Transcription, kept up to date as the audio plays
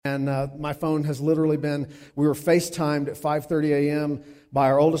And my phone has literally been, we were FaceTimed at 5:30 a.m. by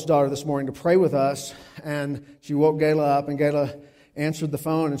our oldest daughter this morning to pray with us. And she woke Gayla up, and Gayla answered the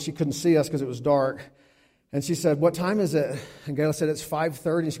phone, and she couldn't see us because it was dark. And she said, "What time is it?" And Gayla said, "It's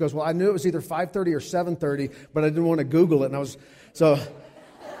 5:30. And she goes, "Well, I knew it was either 5:30 or 7:30, but I didn't want to Google it." And so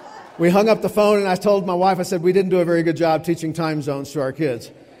we hung up the phone, and I told my wife, I said, "We didn't do a very good job teaching time zones to our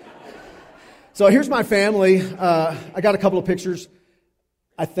kids." So here's my family. I got a couple of pictures,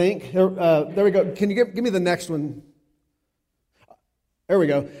 I think. There we go. Can you give me the next one? There we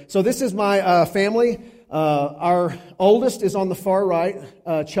go. So this is my family. Our oldest is on the far right,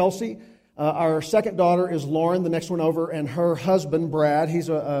 Chelsea. Our second daughter is Lauren, the next one over, and her husband, Brad. He's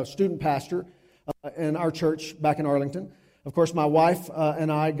a student pastor in our church back in Arlington. Of course, my wife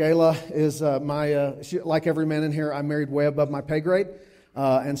and I, Gayla, is like every man in here, I'm married way above my pay grade.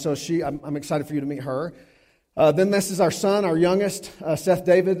 And so I'm excited for you to meet her. Then this is our son, our youngest, Seth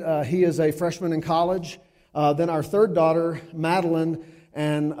David. He is a freshman in college. Then our third daughter, Madeline,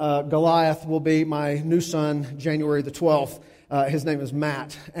 and Goliath will be my new son, January the 12th. His name is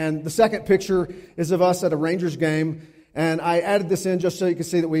Matt. And the second picture is of us at a Rangers game. And I added this in just so you can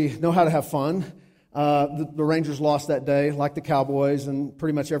see that we know how to have fun. The Rangers lost that day, like the Cowboys and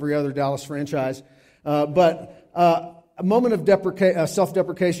pretty much every other Dallas franchise. But a moment of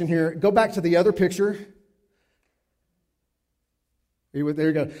self-deprecation here. Go back to the other picture. There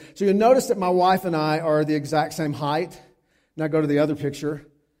you go. So you'll notice that my wife and I are the exact same height. Now go to the other picture.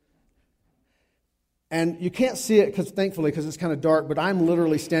 And you can't see it, thankfully, because it's kind of dark, but I'm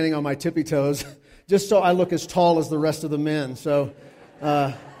literally standing on my tippy toes just so I look as tall as the rest of the men. So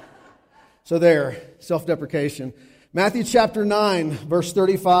there, self-deprecation. Matthew chapter 9, verse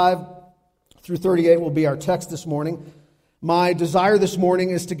 35 through 38 will be our text this morning. My desire this morning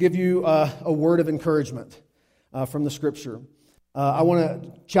is to give you a word of encouragement from the Scripture. I want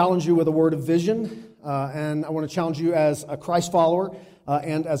to challenge you with a word of vision, and I want to challenge you as a Christ follower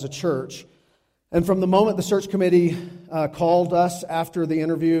and as a church. And from the moment the search committee called us after the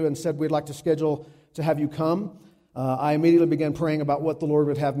interview and said we'd like to schedule to have you come, I immediately began praying about what the Lord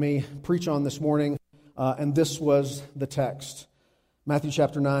would have me preach on this morning, and this was the text. Matthew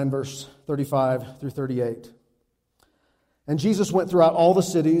chapter 9, verse 35 through 38. And Jesus went throughout all the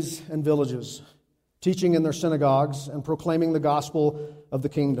cities and villages, teaching in their synagogues and proclaiming the gospel of the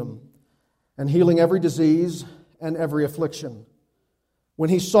kingdom, and healing every disease and every affliction. When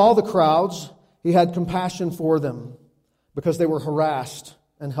he saw the crowds, he had compassion for them, because they were harassed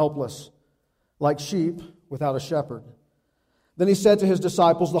and helpless, like sheep without a shepherd. Then he said to his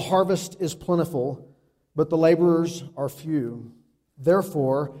disciples, "The harvest is plentiful, but the laborers are few.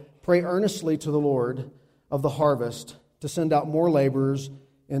 Therefore, pray earnestly to the Lord of the harvest to send out more laborers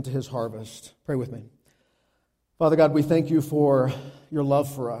into his harvest." Pray with me. Father God, we thank you for your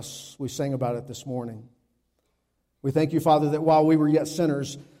love for us. We sang about it this morning. We thank you, Father, that while we were yet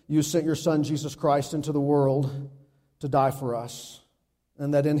sinners, you sent your Son, Jesus Christ, into the world to die for us.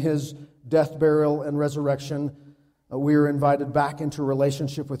 And that in his death, burial, and resurrection, we are invited back into a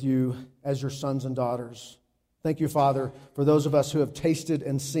relationship with you as your sons and daughters. Thank you, Father, for those of us who have tasted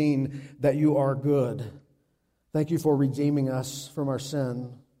and seen that you are good. Thank you for redeeming us from our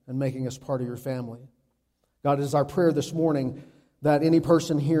sin and making us part of your family. God, it is our prayer this morning that any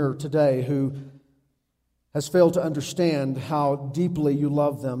person here today who has failed to understand how deeply you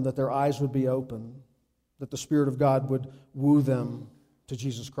love them, that their eyes would be open, that the Spirit of God would woo them to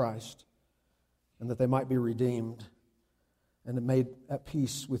Jesus Christ, and that they might be redeemed and made at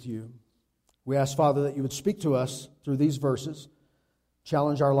peace with you. We ask, Father, that you would speak to us through these verses,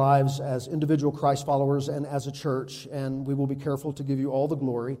 challenge our lives as individual Christ followers and as a church, and we will be careful to give you all the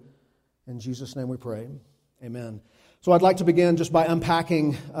glory. In Jesus' name we pray. Amen. So I'd like to begin just by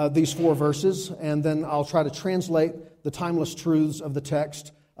unpacking these four verses, and then I'll try to translate the timeless truths of the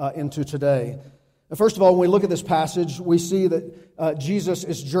text into today. First of all, when we look at this passage, we see that Jesus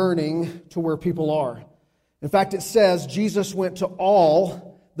is journeying to where people are. In fact, it says Jesus went to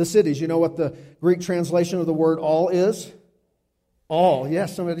all the cities. You know what the Greek translation of the word all is? All.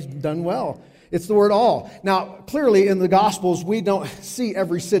 Yes, somebody's done well. It's the word all. Now, clearly in the Gospels, we don't see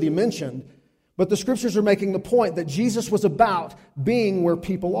every city mentioned, but the Scriptures are making the point that Jesus was about being where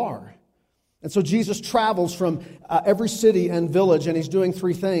people are. And so Jesus travels from every city and village, and he's doing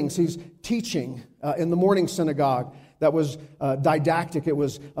three things. He's teaching in the morning synagogue. That was didactic. There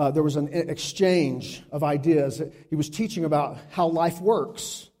was an exchange of ideas. He was teaching about how life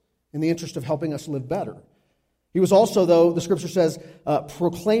works in the interest of helping us live better. He was also, though, the Scripture says,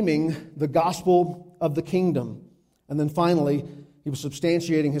 proclaiming the gospel of the kingdom. And then finally, he was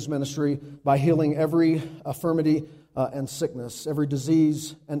substantiating his ministry by healing every infirmity and sickness, every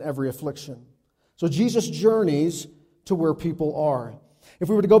disease and every affliction. So Jesus journeys to where people are. If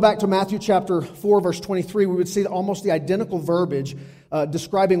we were to go back to Matthew chapter 4, verse 23, we would see almost the identical verbiage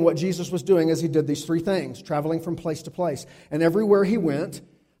describing what Jesus was doing as he did these three things, traveling from place to place. And everywhere he went,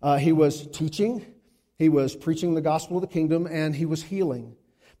 he was teaching, he was preaching the gospel of the kingdom, and he was healing.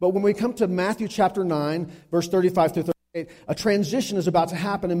 But when we come to Matthew chapter 9, verse 35 through 38, a transition is about to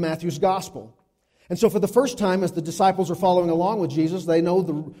happen in Matthew's gospel. And so for the first time, as the disciples are following along with Jesus, they know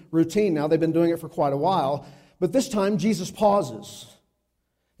the routine now. They've been doing it for quite a while. But this time, Jesus pauses.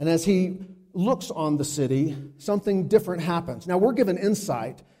 And as he looks on the city, something different happens. Now, we're given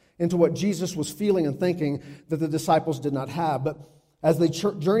insight into what Jesus was feeling and thinking that the disciples did not have. But as they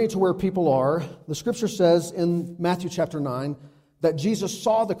journey to where people are, the Scripture says in Matthew chapter 9 that Jesus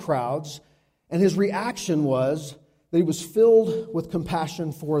saw the crowds, and his reaction was that he was filled with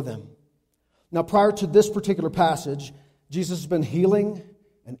compassion for them. Now, prior to this particular passage, Jesus has been healing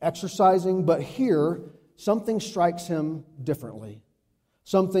and exercising, but here, something strikes him differently,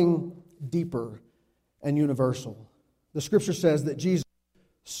 something deeper and universal. The Scripture says that Jesus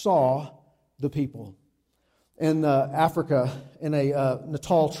saw the people. In Africa, in a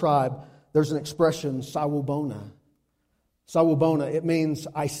Natal tribe, there's an expression, sawubona. Sawubona, it means,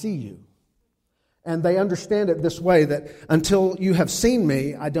 I see you. And they understand it this way, that until you have seen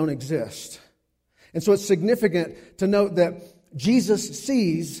me, I don't exist. And so it's significant to note that Jesus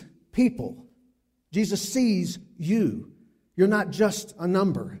sees people. Jesus sees you. You're not just a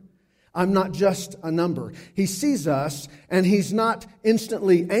number. I'm not just a number. He sees us, and he's not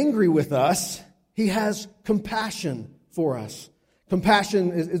instantly angry with us. He has compassion for us.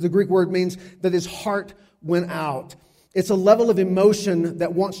 Compassion is the Greek word, means that his heart went out. It's a level of emotion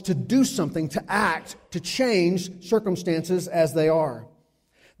that wants to do something, to act, to change circumstances as they are.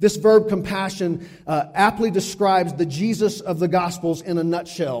 This verb compassion aptly describes the Jesus of the Gospels in a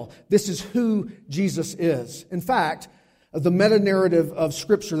nutshell. This is who Jesus is. In fact, the meta-narrative of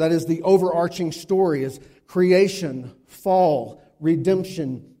Scripture, that is the overarching story, is creation, fall,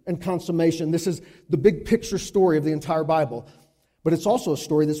 redemption, and consummation. This is the big picture story of the entire Bible. But it's also a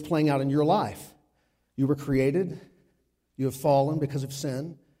story that's playing out in your life. You were created. You have fallen because of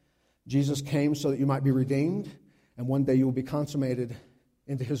sin. Jesus came so that you might be redeemed, and one day you will be consummated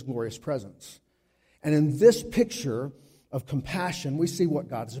into his glorious presence. And in this picture of compassion, we see what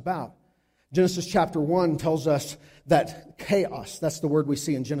God is about. Genesis chapter 1 tells us that chaos, that's the word we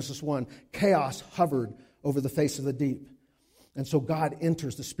see in Genesis 1, chaos hovered over the face of the deep. And so God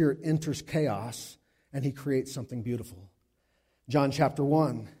enters, the Spirit enters chaos, and he creates something beautiful. John chapter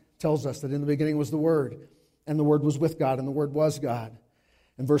 1 tells us that in the beginning was the Word, and the Word was with God, and the Word was God.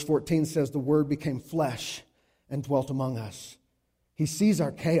 And verse 14 says, the Word became flesh and dwelt among us. He sees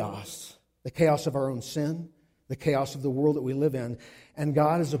our chaos, the chaos of our own sin, the chaos of the world that we live in, and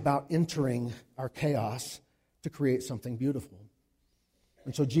God is about entering our chaos to create something beautiful.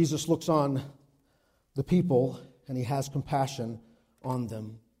 And so Jesus looks on the people, and he has compassion on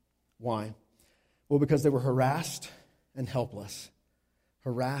them. Why? Well, because they were harassed and helpless.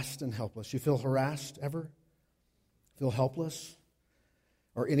 Harassed and helpless. You feel harassed ever? Feel helpless?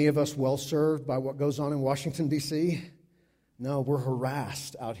 Are any of us well served by what goes on in Washington, D.C.? No, we're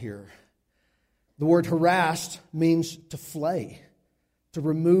harassed out here. The word harassed means to flay, to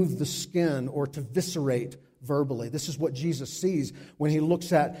remove the skin, or to viscerate verbally. This is what Jesus sees when he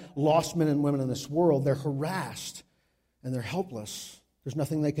looks at lost men and women in this world. They're harassed and they're helpless. There's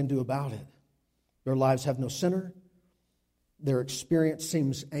nothing they can do about it. Their lives have no center. Their experience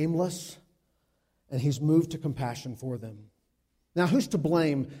seems aimless, and he's moved to compassion for them. Now, who's to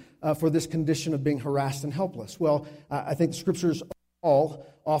blame for this condition of being harassed and helpless? Well, I think the Scriptures all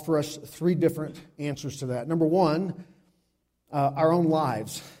offer us three different answers to that. Number one, our own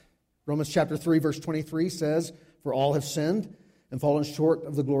lives. Romans chapter 3, verse 23 says, for all have sinned and fallen short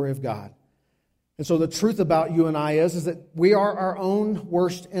of the glory of God. And so the truth about you and I is that we are our own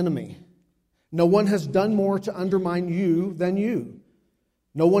worst enemy. No one has done more to undermine you than you.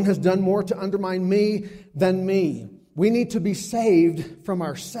 No one has done more to undermine me than me. We need to be saved from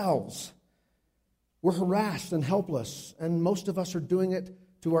ourselves. We're harassed and helpless, and most of us are doing it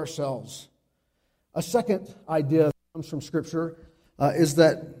to ourselves. A second idea that comes from Scripture is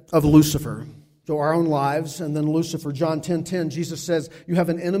that of Lucifer. So our own lives, and then Lucifer. John 10:10, Jesus says, you have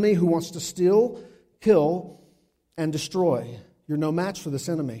an enemy who wants to steal, kill, and destroy. You're no match for this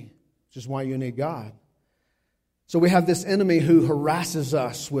enemy, which is why you need God. So we have this enemy who harasses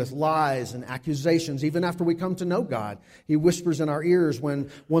us with lies and accusations, even after we come to know God. He whispers in our ears when,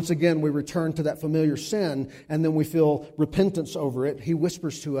 once again, we return to that familiar sin, and then we feel repentance over it. He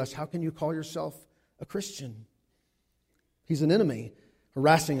whispers to us, how can you call yourself a Christian? He's an enemy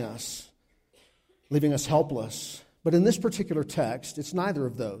harassing us, leaving us helpless. But in this particular text, it's neither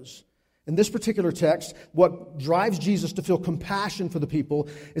of those. In this particular text, what drives Jesus to feel compassion for the people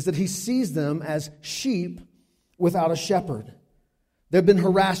is that he sees them as sheep without a shepherd. They've been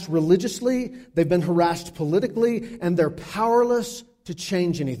harassed religiously, they've been harassed politically, and they're powerless to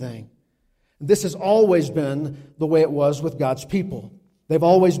change anything. This has always been the way it was with God's people. They've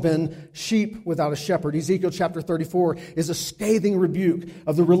always been sheep without a shepherd. Ezekiel chapter 34 is a scathing rebuke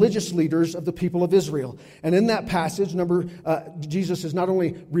of the religious leaders of the people of Israel. And in that passage, Jesus is not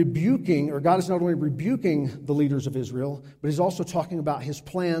only rebuking, or God is not only rebuking the leaders of Israel, but he's also talking about his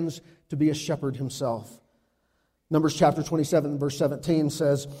plans to be a shepherd himself. Numbers chapter 27, verse 17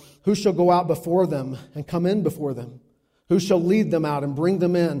 says, "Who shall go out before them and come in before them? Who shall lead them out and bring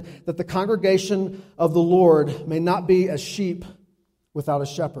them in, that the congregation of the Lord may not be as sheep without a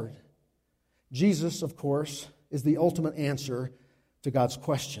shepherd?" Jesus, of course, is the ultimate answer to God's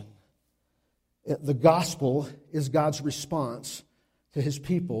question. The gospel is God's response to his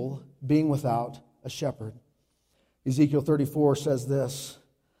people being without a shepherd. Ezekiel 34 says this,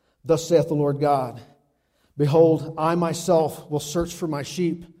 "Thus saith the Lord God, Behold, I myself will search for my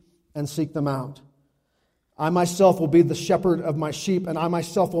sheep and seek them out. I myself will be the shepherd of my sheep, and I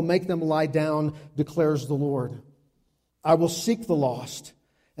myself will make them lie down, declares the Lord. I will seek the lost,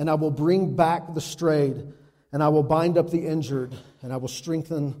 and I will bring back the strayed, and I will bind up the injured, and I will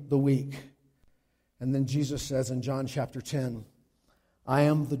strengthen the weak." And then Jesus says in John chapter 10, "I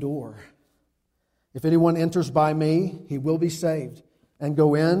am the door. If anyone enters by me, he will be saved, and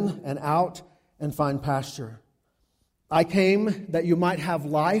go in and out and find pasture. I came that you might have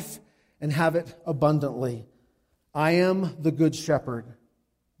life and have it abundantly. I am the good shepherd.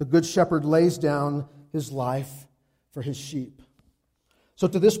 The good shepherd lays down his life for his sheep." So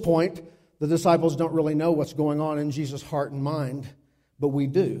to this point, the disciples don't really know what's going on in Jesus' heart and mind, but we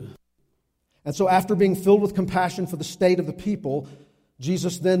do. And so after being filled with compassion for the state of the people,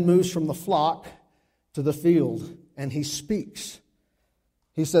 Jesus then moves from the flock to the field, and he speaks.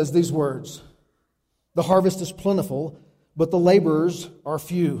 He says these words, "The harvest is plentiful, but the laborers are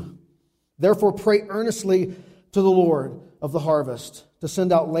few. Therefore pray earnestly to the Lord of the harvest to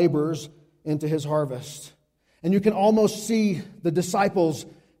send out laborers into his harvest." And you can almost see the disciples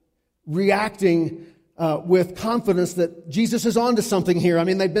reacting with confidence that Jesus is onto something here. I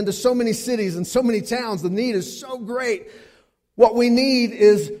mean, they've been to so many cities and so many towns. The need is so great. What we need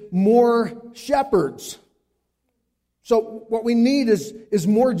is more shepherds. So what we need is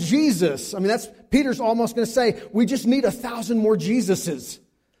more Jesus. I mean, that's Peter's almost going to say, we just need 1,000 more Jesuses.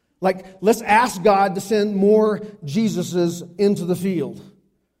 Like, let's ask God to send more Jesuses into the field.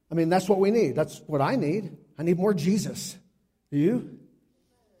 I mean, that's what we need. That's what I need. I need more Jesus. Do you?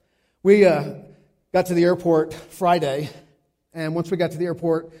 We got to the airport Friday, and once we got to the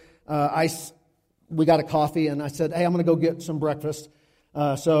airport, we got a coffee, and I said, "Hey, I'm going to go get some breakfast."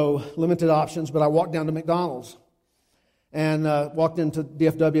 So limited options, but I walked down to McDonald's. And walked into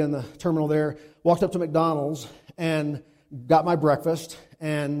DFW in the terminal there, walked up to McDonald's and got my breakfast.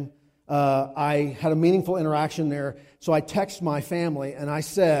 And I had a meaningful interaction there. So I texted my family and I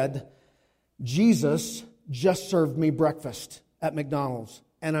said, "Jesus just served me breakfast at McDonald's.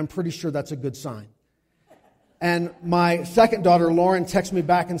 And I'm pretty sure that's a good sign." And my second daughter, Lauren, texted me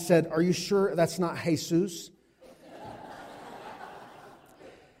back and said, "Are you sure that's not Jesus?"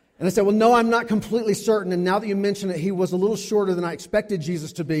 And I said, "Well, no, I'm not completely certain. And now that you mention it, he was a little shorter than I expected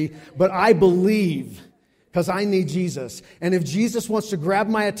Jesus to be. But I believe, because I need Jesus. And if Jesus wants to grab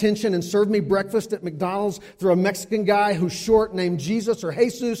my attention and serve me breakfast at McDonald's through a Mexican guy who's short named Jesus or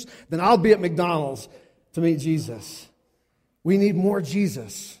Jesus, then I'll be at McDonald's to meet Jesus." We need more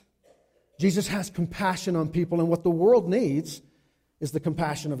Jesus. Jesus has compassion on people. And what the world needs is the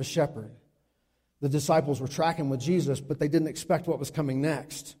compassion of a shepherd. The disciples were tracking with Jesus, but they didn't expect what was coming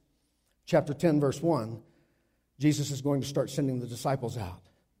next. Chapter 10, verse 1, Jesus is going to start sending the disciples out.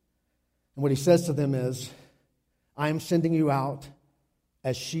 And what he says to them is, "I am sending you out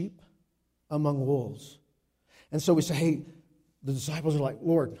as sheep among wolves." And so we say, hey, the disciples are like,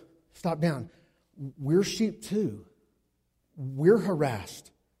 "Lord, stop down. We're sheep too. We're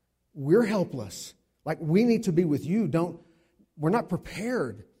harassed. We're helpless. Like, we need to be with you. We're not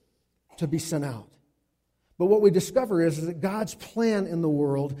prepared to be sent out." But what we discover is that God's plan in the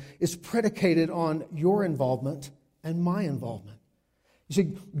world is predicated on your involvement and my involvement. You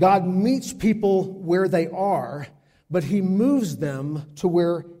see, God meets people where they are, but he moves them to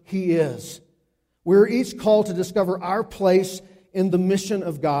where he is. We're each called to discover our place in the mission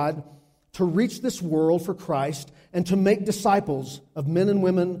of God, to reach this world for Christ, and to make disciples of men and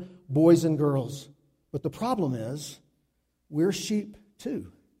women, boys and girls. But the problem is, we're sheep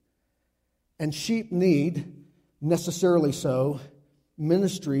too. And sheep need, necessarily so,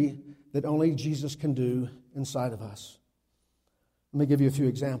 ministry that only Jesus can do inside of us. Let me give you a few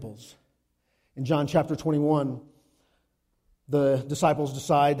examples. In John chapter 21, the disciples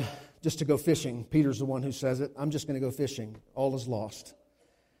decide just to go fishing. Peter's the one who says it. I'm just going to go fishing. All is lost.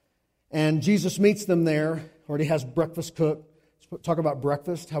 And Jesus meets them there. Already has breakfast cooked. Talk about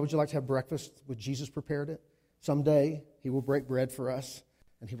breakfast. How would you like to have breakfast? Would Jesus prepared it? Someday He will break bread for us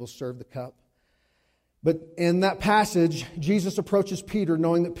and He will serve the cup. But in that passage, Jesus approaches Peter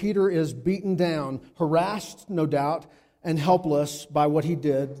knowing that Peter is beaten down, harassed, no doubt, and helpless by what he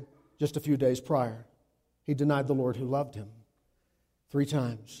did just a few days prior. He denied the Lord who loved him 3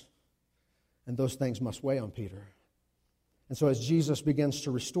 times. And those things must weigh on Peter. And so as Jesus begins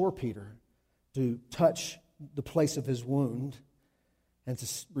to restore Peter, to touch the place of his wound, and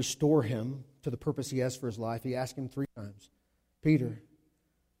to restore him to the purpose He has for his life, He asked him 3 times, Peter,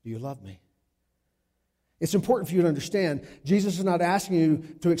 do you love me? It's important for you to understand, Jesus is not asking you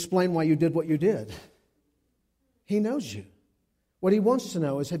to explain why you did what you did. He knows you. What He wants to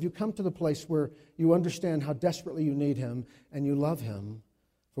know is, have you come to the place where you understand how desperately you need Him and you love Him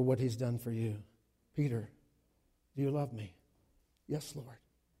for what He's done for you? Peter, do you love me? Yes, Lord,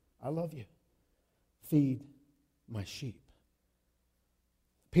 I love you. Feed my sheep.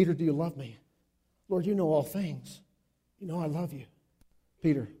 Peter, do you love me? Lord, you know all things. You know I love you.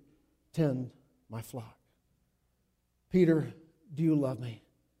 Peter, tend my flock. Peter, do you love me?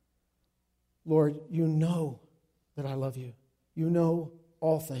 Lord, you know that I love you. You know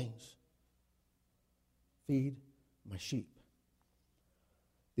all things. Feed my sheep.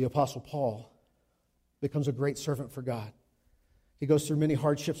 The Apostle Paul becomes a great servant for God. He goes through many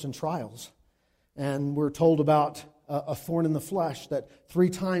hardships and trials. And we're told about a thorn in the flesh that 3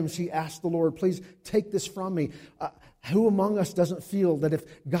 times he asked the Lord, please take this from me. Who among us doesn't feel that if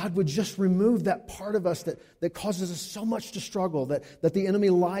God would just remove that part of us that causes us so much to struggle, that the enemy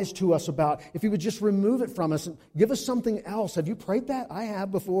lies to us about, if He would just remove it from us and give us something else. Have you prayed that? I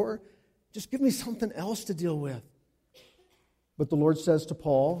have before. Just give me something else to deal with. But the Lord says to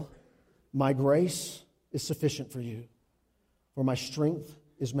Paul, my grace is sufficient for you, for my strength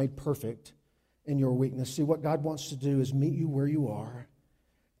is made perfect in your weakness. See, what God wants to do is meet you where you are,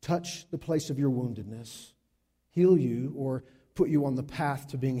 touch the place of your woundedness, heal you or put you on the path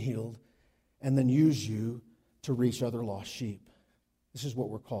to being healed, and then use you to reach other lost sheep. This is what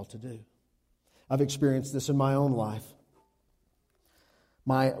we're called to do. I've experienced this in my own life.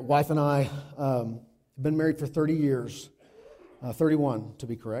 My wife and I have been married for 30 years. 31 to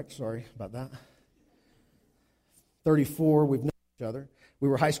be correct, sorry about that. 34, we've known each other. We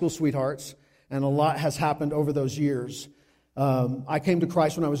were high school sweethearts, and a lot has happened over those years. I came to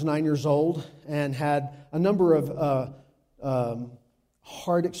Christ when I was 9 years old and had a number of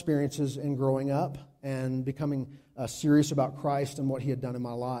hard experiences in growing up and becoming serious about Christ and what He had done in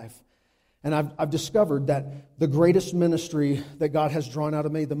my life. And I've discovered that the greatest ministry that God has drawn out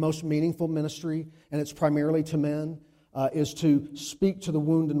of me, the most meaningful ministry, and it's primarily to men, is to speak to the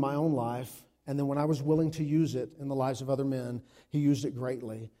wound in my own life. And then when I was willing to use it in the lives of other men, He used it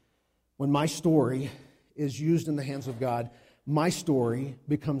greatly. When my story is used in the hands of God, my story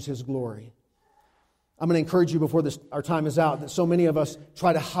becomes His glory. I'm going to encourage you before our time is out that so many of us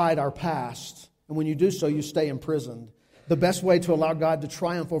try to hide our past. And when you do so, you stay imprisoned. The best way to allow God to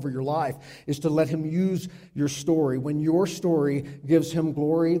triumph over your life is to let Him use your story. When your story gives Him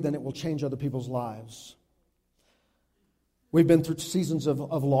glory, then it will change other people's lives. We've been through seasons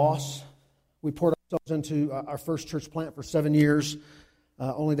of loss. We poured ourselves into our first church plant for 7 years,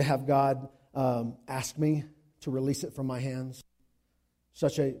 only to have God ask me to release it from my hands.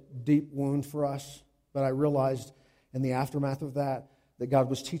 Such a deep wound for us. But I realized in the aftermath of that God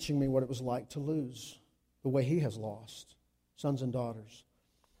was teaching me what it was like to lose the way He has lost sons and daughters.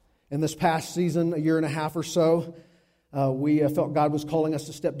 In this past season, a year and a half or so, we felt God was calling us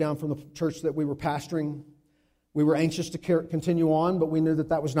to step down from the church that we were pastoring. We were anxious to continue on, but we knew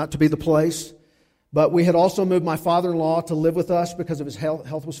that was not to be the place. But we had also moved my father-in-law to live with us because of his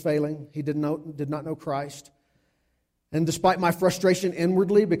health was failing. He did not know Christ. And despite my frustration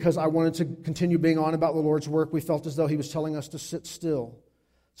inwardly, because I wanted to continue being on about the Lord's work, we felt as though He was telling us to sit still.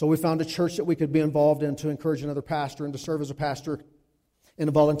 So we found a church that we could be involved in to encourage another pastor and to serve as a pastor in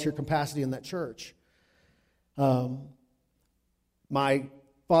a volunteer capacity in that church. My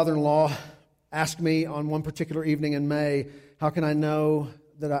father-in-law asked me on one particular evening in May, how can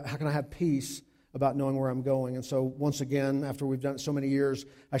I have peace about knowing where I'm going? And so once again, after we've done it so many years,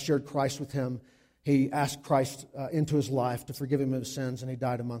 I shared Christ with him. He asked Christ into his life to forgive him of his sins, and he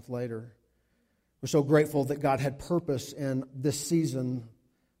died a month later. We're so grateful that God had purpose in this season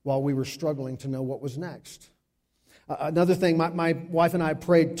while we were struggling to know what was next. Another thing, my wife and I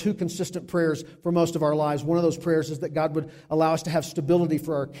prayed 2 consistent prayers for most of our lives. One of those prayers is that God would allow us to have stability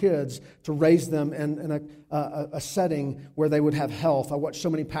for our kids, to raise them in a setting where they would have health. I watched so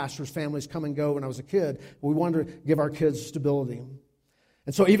many pastors' families come and go when I was a kid. We wanted to give our kids stability.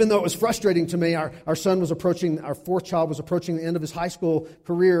 And so even though it was frustrating to me, our son was approaching, our 4th child was approaching the end of his high school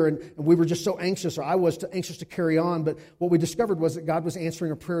career, and we were just so anxious, or I was anxious to carry on. But what we discovered was that God was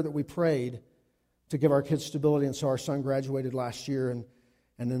answering a prayer that we prayed to give our kids stability. And so our son graduated last year, and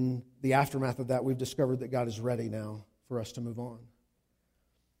in the aftermath of that, we've discovered that God is ready now for us to move on.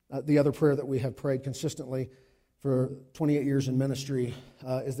 The other prayer that we have prayed consistently for 28 years in ministry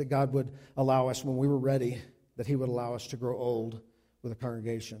is that God would allow us, when we were ready, that He would allow us to grow old with a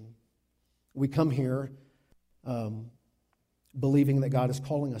congregation. We come here believing that God is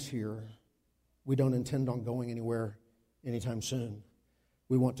calling us here. We don't intend on going anywhere anytime soon.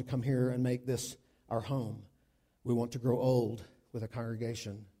 We want to come here and make this our home. We want to grow old with a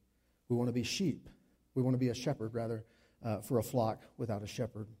congregation. We want to be sheep. We want to be a shepherd, rather, for a flock without a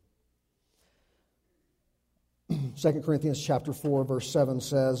shepherd. 2 Corinthians chapter 4, verse 7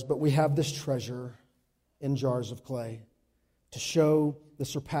 says, "But we have this treasure in jars of clay, to show the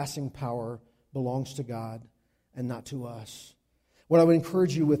surpassing power belongs to God and not to us." What I would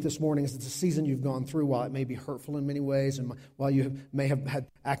encourage you with this morning is that the season you've gone through, while it may be hurtful in many ways, and while you may have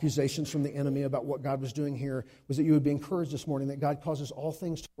had accusations from the enemy about what God was doing here, was that you would be encouraged this morning that God causes all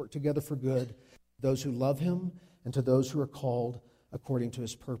things to work together for good, those who love Him and to those who are called according to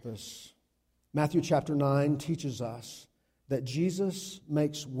His purpose. Matthew chapter 9 teaches us that Jesus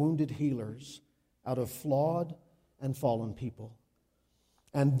makes wounded healers out of flawed and fallen people.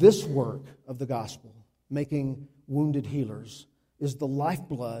 And this work of the gospel, making wounded healers, is the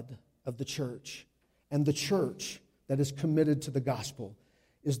lifeblood of the church. And the church that is committed to the gospel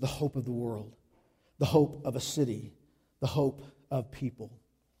is the hope of the world, the hope of a city, the hope of people.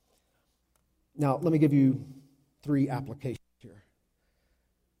 Now, let me give you 3 applications here.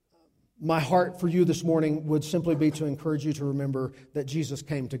 My heart for you this morning would simply be to encourage you to remember that Jesus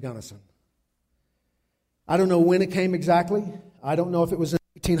came to Gunnison. I don't know when it came exactly. I don't know if it was in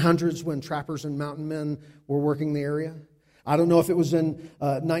the 1800s when trappers and mountain men were working the area. I don't know if it was in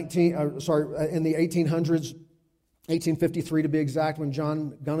in the 1800s, 1853 to be exact, when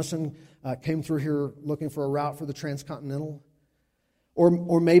John Gunnison came through here looking for a route for the transcontinental.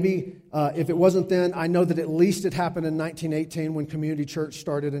 Or maybe if it wasn't then, I know that at least it happened in 1918 when Community Church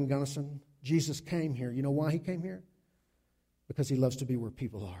started in Gunnison. Jesus came here. You know why He came here? Because He loves to be where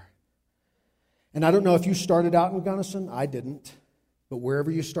people are. And I don't know if you started out in Gunnison. I didn't. But wherever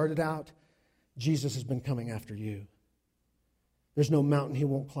you started out, Jesus has been coming after you. There's no mountain He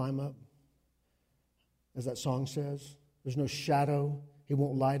won't climb up, as that song says. There's no shadow He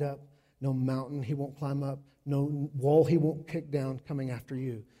won't light up, no mountain He won't climb up, no wall He won't kick down coming after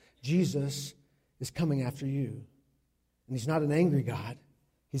you. Jesus is coming after you. And He's not an angry God.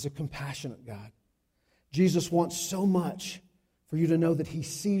 He's a compassionate God. Jesus wants so much for you to know that He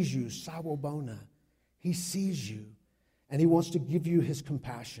sees you, sawobona. He sees you, and He wants to give you His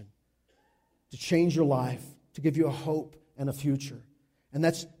compassion, to change your life, to give you a hope and a future. And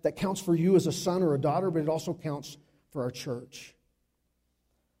that counts for you as a son or a daughter, but it also counts for our church.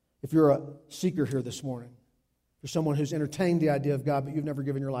 If you're a seeker here this morning, if you're someone who's entertained the idea of God, but you've never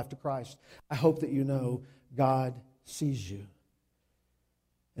given your life to Christ, I hope that you know God sees you.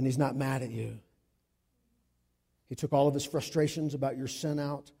 And He's not mad at you. He took all of His frustrations about your sin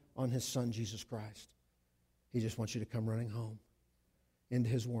out on His Son, Jesus Christ. He just wants you to come running home into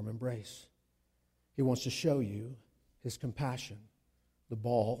His warm embrace. He wants to show you His compassion. The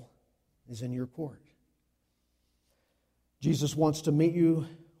ball is in your court. Jesus wants to meet you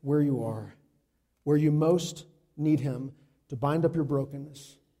where you are, where you most need Him to bind up your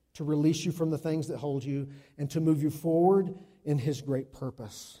brokenness, to release you from the things that hold you, and to move you forward in His great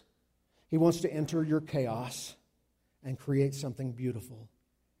purpose. He wants to enter your chaos and create something beautiful.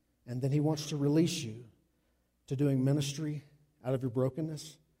 And then He wants to release you to doing ministry out of your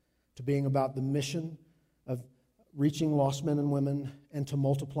brokenness, to being about the mission of reaching lost men and women, and to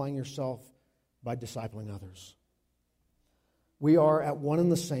multiplying yourself by discipling others. We are at one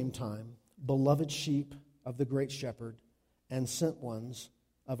and the same time beloved sheep of the great shepherd and sent ones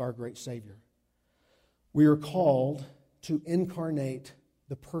of our great Savior. We are called to incarnate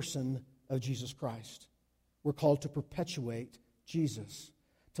the person of Jesus Christ. We're called to perpetuate Jesus,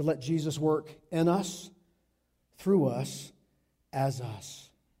 to let Jesus work in us, through us, as us.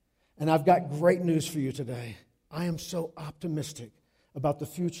 And I've got great news for you today. I am so optimistic about the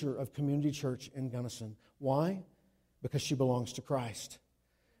future of Community Church in Gunnison. Why? Because she belongs to Christ.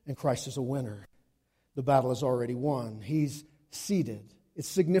 And Christ is a winner. The battle is already won. He's seated. It's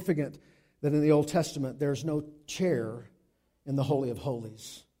significant that in the Old Testament there's no chair in the Holy of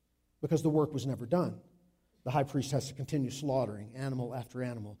Holies because the work was never done. The high priest has to continue slaughtering animal after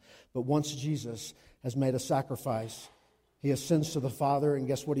animal. But once Jesus has made a sacrifice, he ascends to the Father, and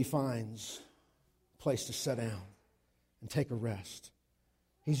guess what he finds? A place to sit down and take a rest.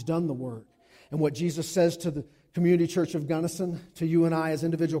 He's done the work. And what Jesus says to the Community Church of Gunnison, to you and I as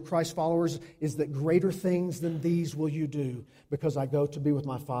individual Christ followers, is that greater things than these will you do because I go to be with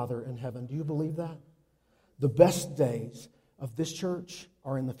my Father in heaven. Do you believe that? The best days of this church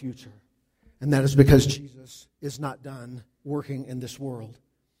are in the future. And that is because Jesus is not done working in this world.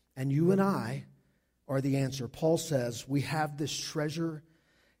 And you and I are the answer. Paul says we have this treasure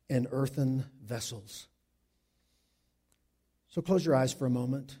in earthen vessels. So close your eyes for a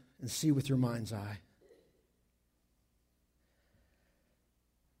moment and see with your mind's eye.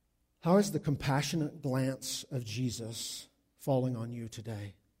 How is the compassionate glance of Jesus falling on you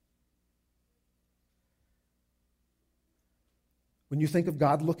today? When you think of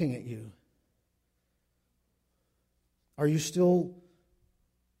God looking at you, are you still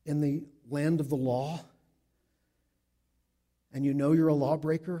in the land of the law? And you know you're a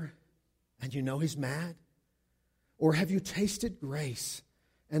lawbreaker? And you know He's mad? Or have you tasted grace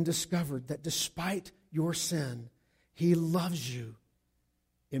and discovered that despite your sin, He loves you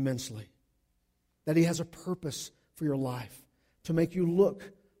immensely? That He has a purpose for your life to make you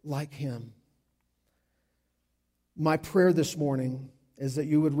look like Him? My prayer this morning is that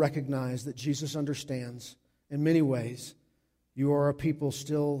you would recognize that Jesus understands in many ways you are a people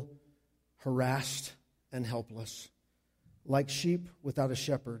still harassed and helpless, like sheep without a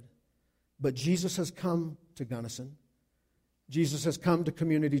shepherd. But Jesus has come to Gunnison. Jesus has come to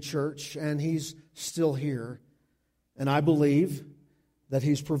Community Church, and He's still here. And I believe that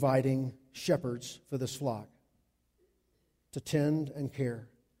He's providing shepherds for this flock to tend and care.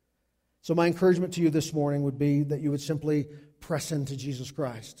 So my encouragement to you this morning would be that you would simply press into Jesus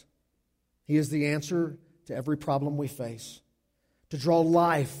Christ. He is the answer to every problem we face. To draw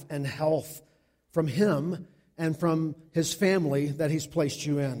life and health from Him and from His family that He's placed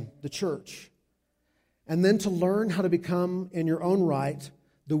you in, the church. And then to learn how to become, in your own right,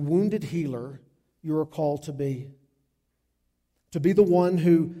 the wounded healer you are called to be. To be the one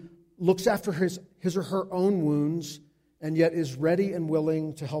who looks after his or her own wounds and yet is ready and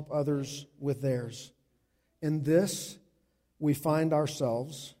willing to help others with theirs. In this, we find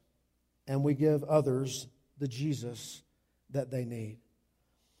ourselves and we give others the Jesus that they need.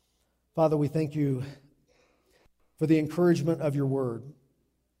 Father, we thank you for the encouragement of your word.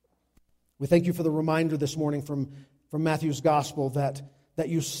 We thank you for the reminder this morning from Matthew's gospel that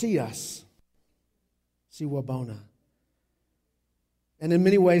you see us, see Wabona. And in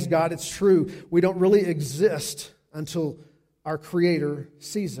many ways, God, it's true. We don't really exist until our Creator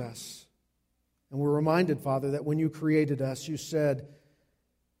sees us. And we're reminded, Father, that when you created us, you said,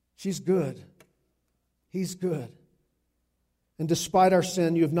 she's good. He's good. And despite our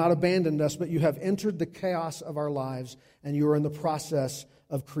sin, you have not abandoned us, but you have entered the chaos of our lives, and you are in the process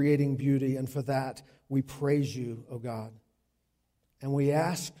of creating beauty. And for that, we praise you, O God. And we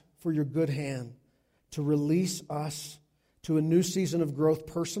ask for your good hand to release us to a new season of growth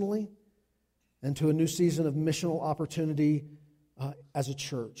personally and to a new season of missional opportunity as a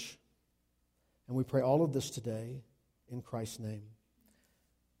church. And we pray all of this today in Christ's name.